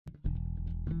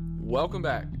Welcome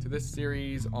back to this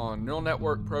series on neural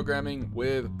network programming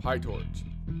with PyTorch.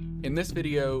 In this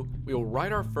video, we will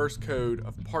write our first code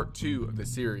of part 2 of the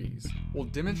series. We'll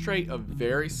demonstrate a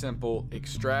very simple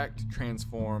extract,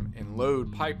 transform, and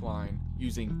load pipeline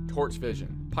using Torch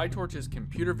Vision, PyTorch's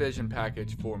computer vision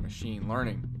package for machine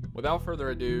learning. Without further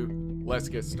ado, let's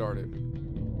get started.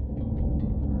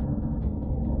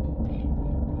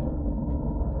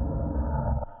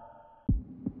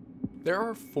 There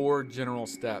are 4 general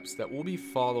steps that we'll be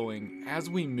following as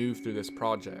we move through this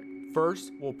project.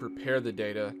 First, we'll prepare the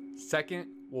data. Second,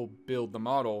 we'll build the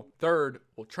model. Third,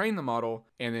 we'll train the model.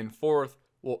 And then fourth,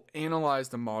 we'll analyze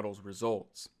the model's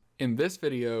results. In this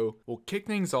video, we'll kick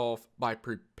things off by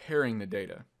preparing the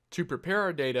data. To prepare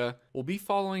our data, we'll be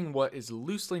following what is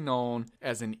loosely known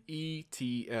as an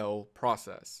ETL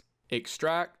process: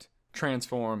 extract,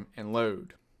 transform, and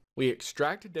load. We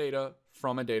extract data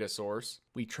from a data source,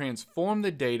 we transform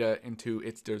the data into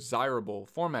its desirable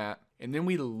format, and then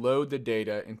we load the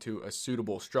data into a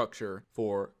suitable structure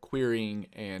for querying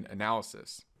and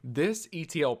analysis. This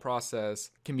ETL process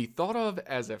can be thought of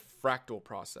as a fractal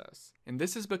process, and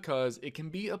this is because it can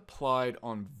be applied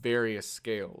on various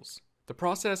scales. The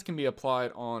process can be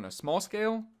applied on a small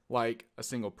scale, like a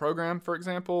single program, for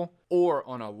example, or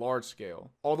on a large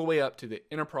scale, all the way up to the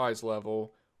enterprise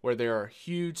level, where there are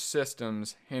huge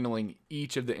systems handling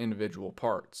each of the individual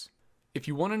parts. If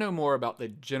you want to know more about the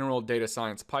general data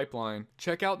science pipeline,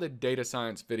 check out the data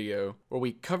science video where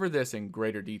we cover this in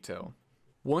greater detail.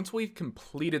 Once we've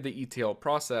completed the ETL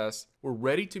process, we're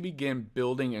ready to begin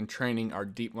building and training our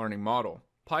deep learning model.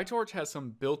 PyTorch has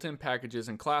some built-in packages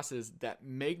and classes that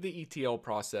make the ETL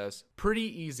process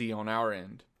pretty easy on our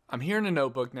end. I'm here in a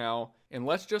notebook now, and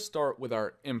let's just start with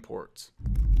our imports.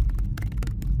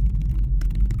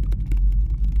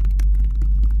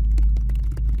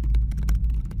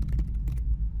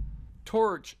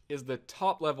 Torch is the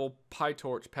top-level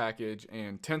PyTorch package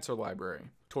and tensor library.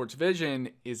 Torch Vision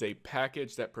is a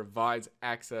package that provides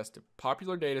access to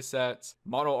popular datasets,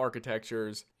 model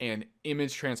architectures, and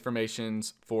image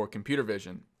transformations for computer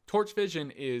vision. Torch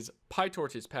Vision is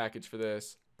PyTorch's package for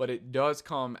this, but it does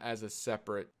come as a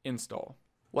separate install.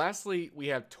 Lastly, we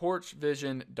have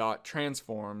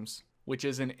torchvision.transforms, which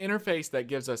is an interface that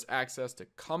gives us access to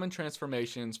common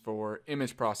transformations for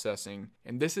image processing,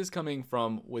 and this is coming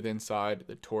from within inside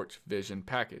the Torch Vision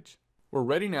package. We're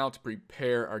ready now to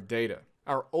prepare our data.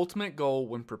 Our ultimate goal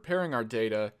when preparing our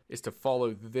data is to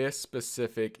follow this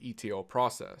specific ETL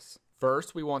process.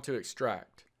 First, we want to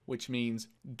extract, which means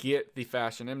get the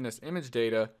fashionMNIST image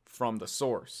data from the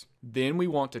source. Then we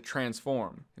want to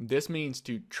transform, and this means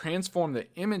to transform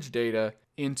the image data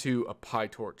into a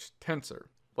PyTorch tensor.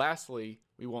 Lastly,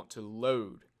 we want to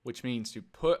load, which means to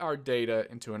put our data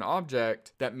into an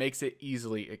object that makes it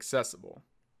easily accessible.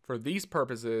 For these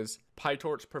purposes,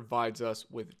 PyTorch provides us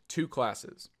with 2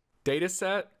 classes,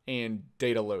 dataset and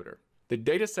data loader. The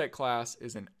dataset class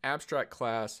is an abstract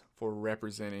class for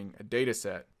representing a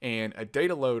dataset, and a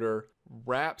data loader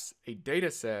wraps a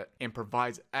dataset and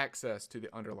provides access to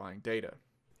the underlying data.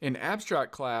 An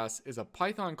abstract class is a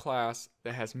Python class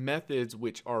that has methods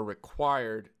which are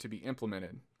required to be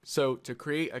implemented. So to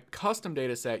create a custom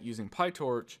dataset using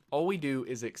PyTorch, all we do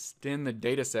is extend the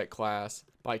dataset class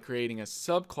by creating a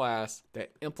subclass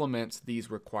that implements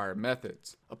these required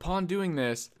methods. Upon doing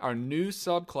this, our new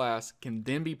subclass can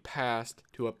then be passed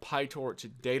to a PyTorch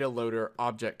data loader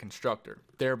object constructor,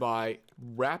 thereby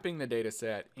wrapping the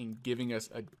dataset and giving us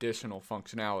additional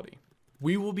functionality.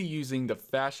 We will be using the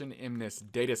fashionMNIST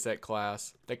dataset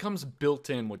class that comes built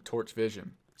in with Torch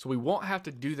Vision, so we won't have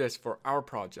to do this for our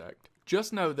project.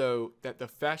 Just know though that the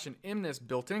fashionMNIST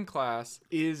built-in class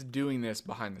is doing this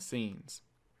behind the scenes.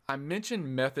 I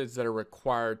mentioned methods that are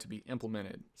required to be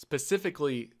implemented.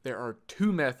 Specifically, there are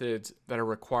 2 methods that are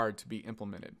required to be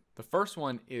implemented. The first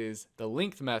one is the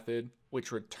length method,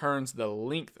 which returns the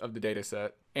length of the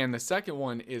dataset. And the second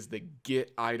one is the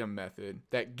getItem method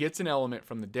that gets an element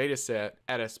from the dataset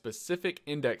at a specific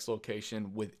index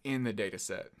location within the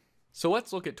dataset. So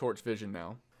let's look at Torch Vision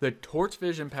now. The Torch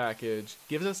Vision package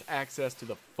gives us access to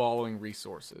the following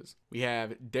resources. We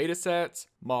have datasets,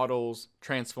 models,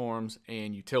 transforms,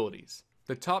 and utilities.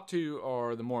 The top 2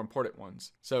 are the more important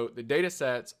ones. So the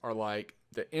datasets are like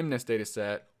the MNIST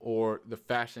dataset or the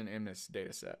fashionMNIST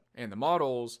dataset. And the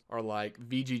models are like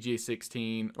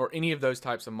VGG16 or any of those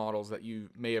types of models that you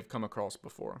may have come across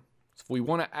before. So if we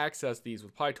want to access these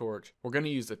with PyTorch, we're going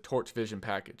to use the Torch Vision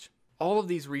package. All of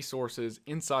these resources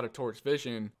inside of Torch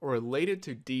Vision are related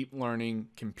to deep learning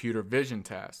computer vision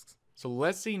tasks. So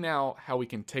let's see now how we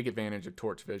can take advantage of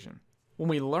Torch Vision. When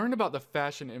we learned about the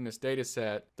fashion MNIST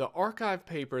dataset, the archive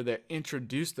paper that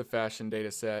introduced the fashion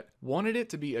dataset wanted it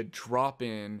to be a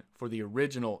drop-in for the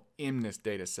original MNIST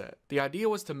dataset. The idea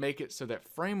was to make it so that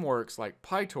frameworks like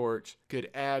PyTorch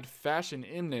could add fashion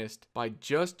MNIST by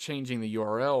just changing the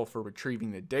URL for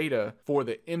retrieving the data for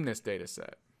the MNIST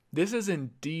dataset. This is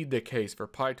indeed the case for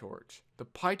PyTorch. The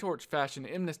PyTorch fashion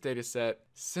MNIST dataset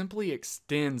simply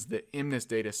extends the MNIST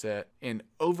dataset and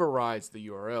overrides the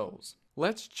URLs.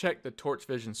 Let's check the Torch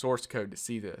Vision source code to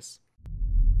see this.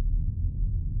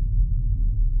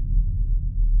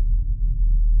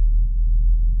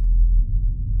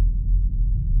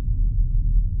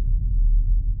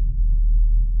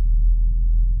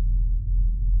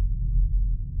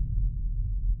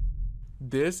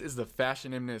 This is the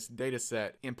fashion MNIST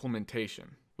dataset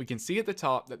implementation. We can see at the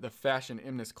top that the fashion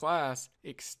MNIST class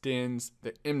extends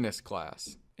the MNIST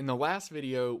class. In the last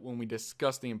video, when we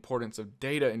discussed the importance of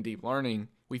data in deep learning,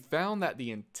 we found that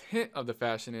the intent of the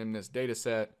fashion MNIST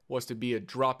dataset was to be a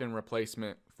drop-in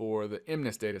replacement for the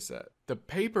MNIST dataset. The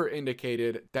paper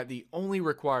indicated that the only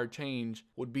required change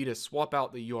would be to swap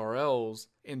out the URLs,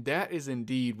 and that is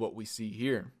indeed what we see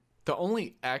here. The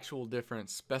only actual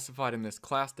difference specified in this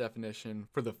class definition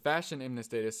for the fashion MNIST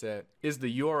dataset is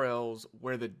the URLs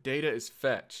where the data is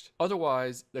fetched.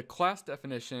 Otherwise, the class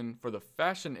definition for the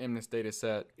fashion MNIST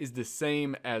dataset is the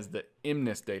same as the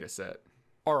MNIST dataset.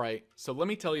 Alright, so let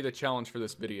me tell you the challenge for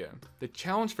this video. The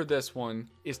challenge for this one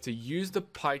is to use the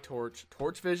PyTorch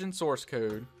Torch Vision source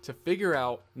code to figure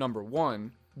out, number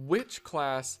one, which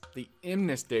class the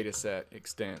MNIST dataset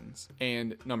extends,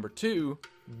 and number two,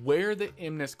 where the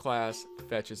MNIST class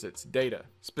fetches its data.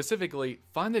 Specifically,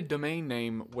 find the domain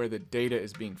name where the data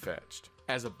is being fetched.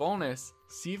 As a bonus,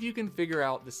 see if you can figure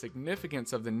out the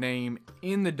significance of the name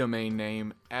in the domain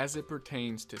name as it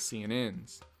pertains to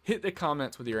CNNs. Hit the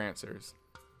comments with your answers.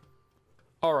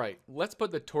 Alright, let's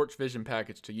put the Torch Vision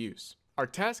package to use. Our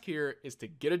task here is to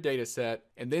get a dataset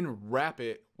and then wrap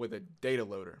it with a data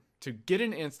loader. To get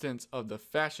an instance of the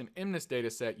fashion MNIST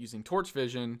dataset using Torch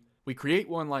Vision, we create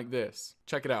one like this.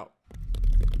 Check it out.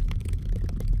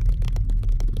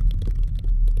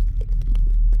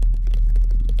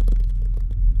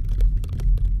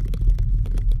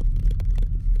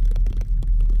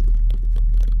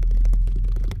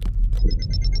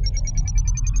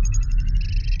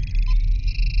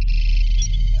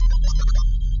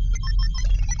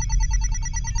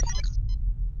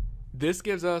 This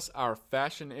gives us our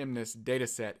fashion MNIST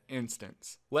dataset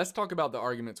instance. Let's talk about the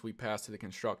arguments we passed to the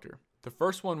constructor. The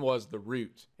first one was the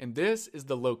root, and this is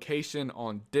the location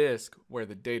on disk where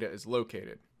the data is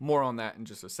located. More on that in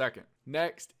just a second.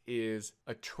 Next is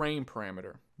a train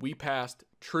parameter. We passed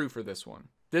true for this one.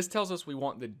 This tells us we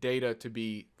want the data to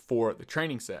be for the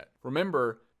training set.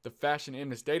 Remember, the fashion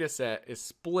MNIST dataset is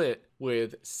split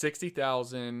with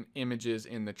 60,000 images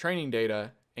in the training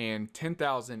data and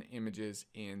 10,000 images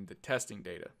in the testing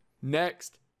data.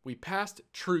 Next, we passed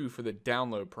true for the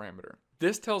download parameter.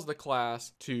 This tells the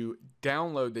class to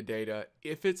download the data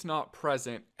if it's not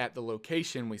present at the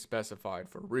location we specified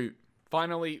for root.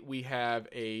 Finally, we have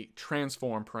a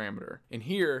transform parameter. And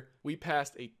here, we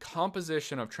passed a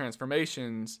composition of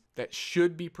transformations that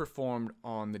should be performed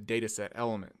on the dataset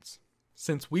elements.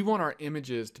 Since we want our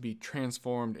images to be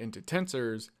transformed into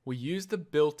tensors, we use the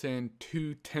built-in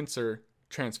toTensor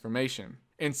transformation.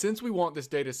 And since we want this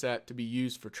dataset to be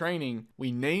used for training,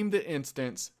 we name the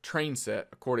instance trainset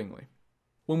accordingly.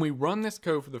 When we run this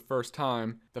code for the first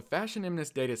time, the fashion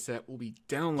MNIST dataset will be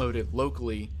downloaded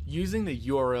locally using the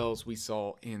URLs we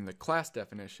saw in the class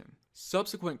definition.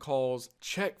 Subsequent calls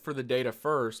check for the data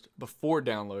first before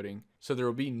downloading, so there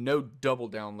will be no double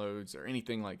downloads or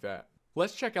anything like that.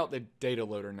 Let's check out the data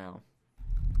loader now.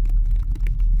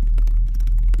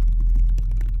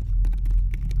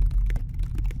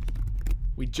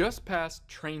 We just passed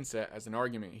trainset as an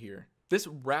argument here. This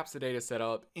wraps the dataset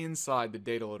up inside the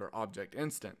data loader object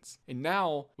instance. And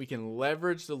now we can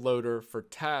leverage the loader for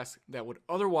tasks that would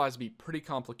otherwise be pretty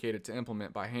complicated to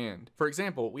implement by hand. For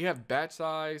example, we have batch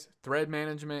size, thread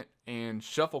management, and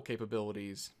shuffle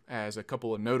capabilities as a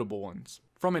couple of notable ones.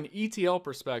 From an ETL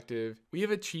perspective, we have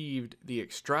achieved the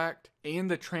extract and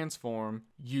the transform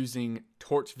using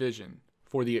Torch Vision.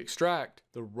 For the extract,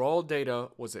 the raw data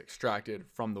was extracted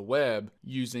from the web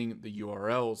using the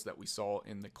URLs that we saw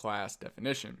in the class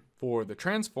definition. For the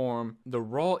transform, the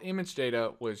raw image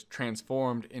data was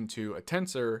transformed into a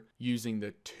tensor using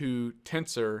the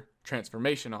toTensor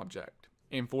transformation object.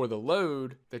 And for the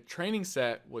load, the training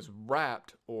set was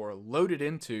wrapped or loaded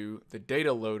into the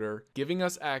data loader, giving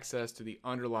us access to the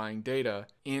underlying data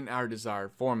in our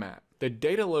desired format. The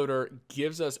data loader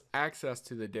gives us access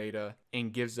to the data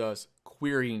and gives us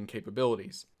querying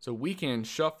capabilities. So we can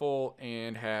shuffle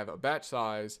and have a batch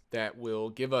size that will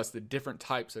give us the different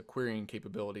types of querying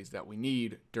capabilities that we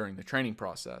need during the training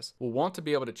process. We'll want to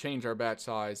be able to change our batch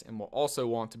size, and we'll also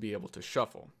want to be able to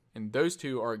shuffle. And those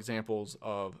two are examples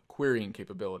of querying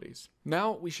capabilities.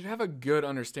 Now we should have a good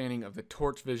understanding of the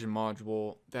Torch Vision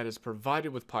module that is provided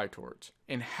with PyTorch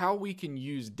and how we can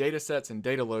use datasets and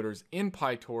data loaders in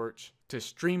PyTorch to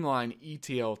streamline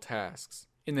ETL tasks.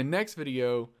 In the next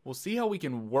video, we'll see how we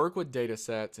can work with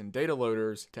datasets and data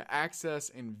loaders to access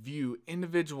and view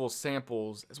individual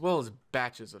samples as well as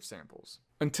batches of samples.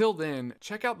 Until then,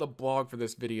 check out the blog for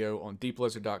this video on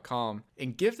DEEPLIZARD.com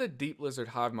and give the DEEPLIZARD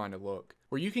HiveMind a look,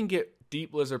 where you can get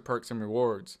DEEPLIZARD perks and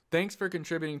rewards. Thanks for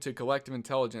contributing to collective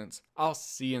intelligence. I'll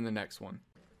see you in the next one.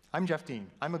 I'm Jeff Dean.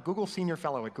 I'm a Google Senior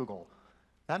Fellow at Google.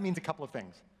 That means a couple of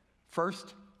things.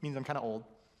 First, means I'm kind of old.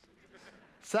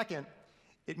 Second,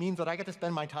 it means that I get to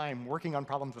spend my time working on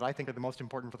problems that I think are the most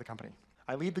important for the company.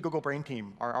 I lead the Google Brain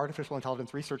team, our artificial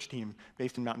intelligence research team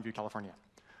based in Mountain View, California.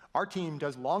 Our team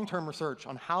does long-term research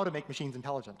on how to make machines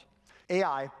intelligent.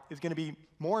 AI is going to be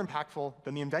more impactful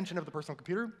than the invention of the personal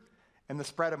computer and the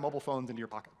spread of mobile phones into your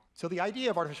pocket. So the idea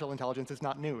of artificial intelligence is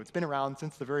not new. It's been around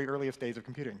since the very earliest days of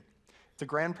computing. It's a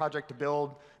grand project to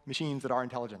build machines that are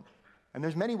intelligent. And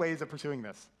there's many ways of pursuing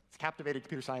this. It's captivated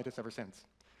computer scientists ever since.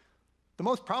 The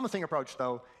most promising approach,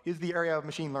 though, is the area of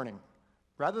machine learning.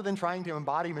 Rather than trying to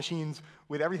embody machines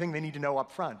with everything they need to know up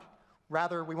front,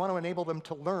 rather, we want to enable them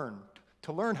to learn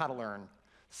how to learn,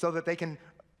 so that they can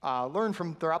learn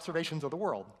from their observations of the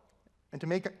world and to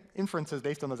make inferences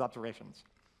based on those observations.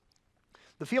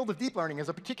 The field of deep learning is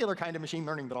a particular kind of machine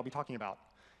learning that I'll be talking about.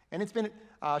 And it's been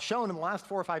shown in the last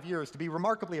 4 or 5 years to be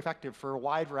remarkably effective for a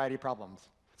wide variety of problems.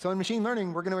 So in machine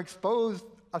learning, we're going to expose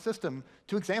a system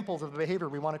to examples of the behavior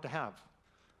we want it to have.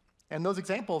 And those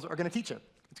examples are going to teach it.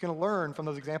 It's going to learn from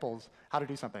those examples how to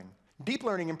do something. Deep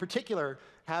learning, in particular,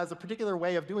 has a particular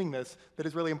way of doing this that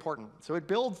is really important. So it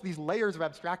builds these layers of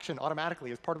abstraction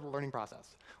automatically as part of the learning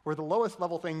process, where the lowest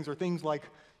level things are things like,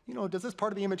 does this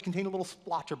part of the image contain a little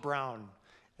splotch of brown?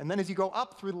 And then as you go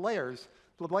up through the layers,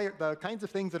 the kinds of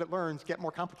things that it learns get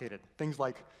more complicated. Things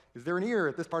like, is there an ear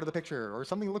at this part of the picture? Or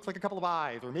something that looks like a couple of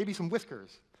eyes? Or maybe some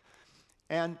whiskers?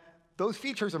 And those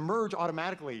features emerge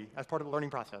automatically as part of the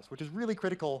learning process, which is a really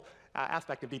critical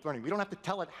aspect of deep learning. We don't have to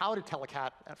tell it how to tell a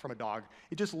cat from a dog.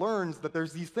 It just learns that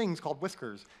there's these things called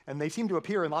whiskers, and they seem to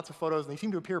appear in lots of photos, and they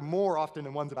seem to appear more often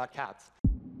in ones about cats.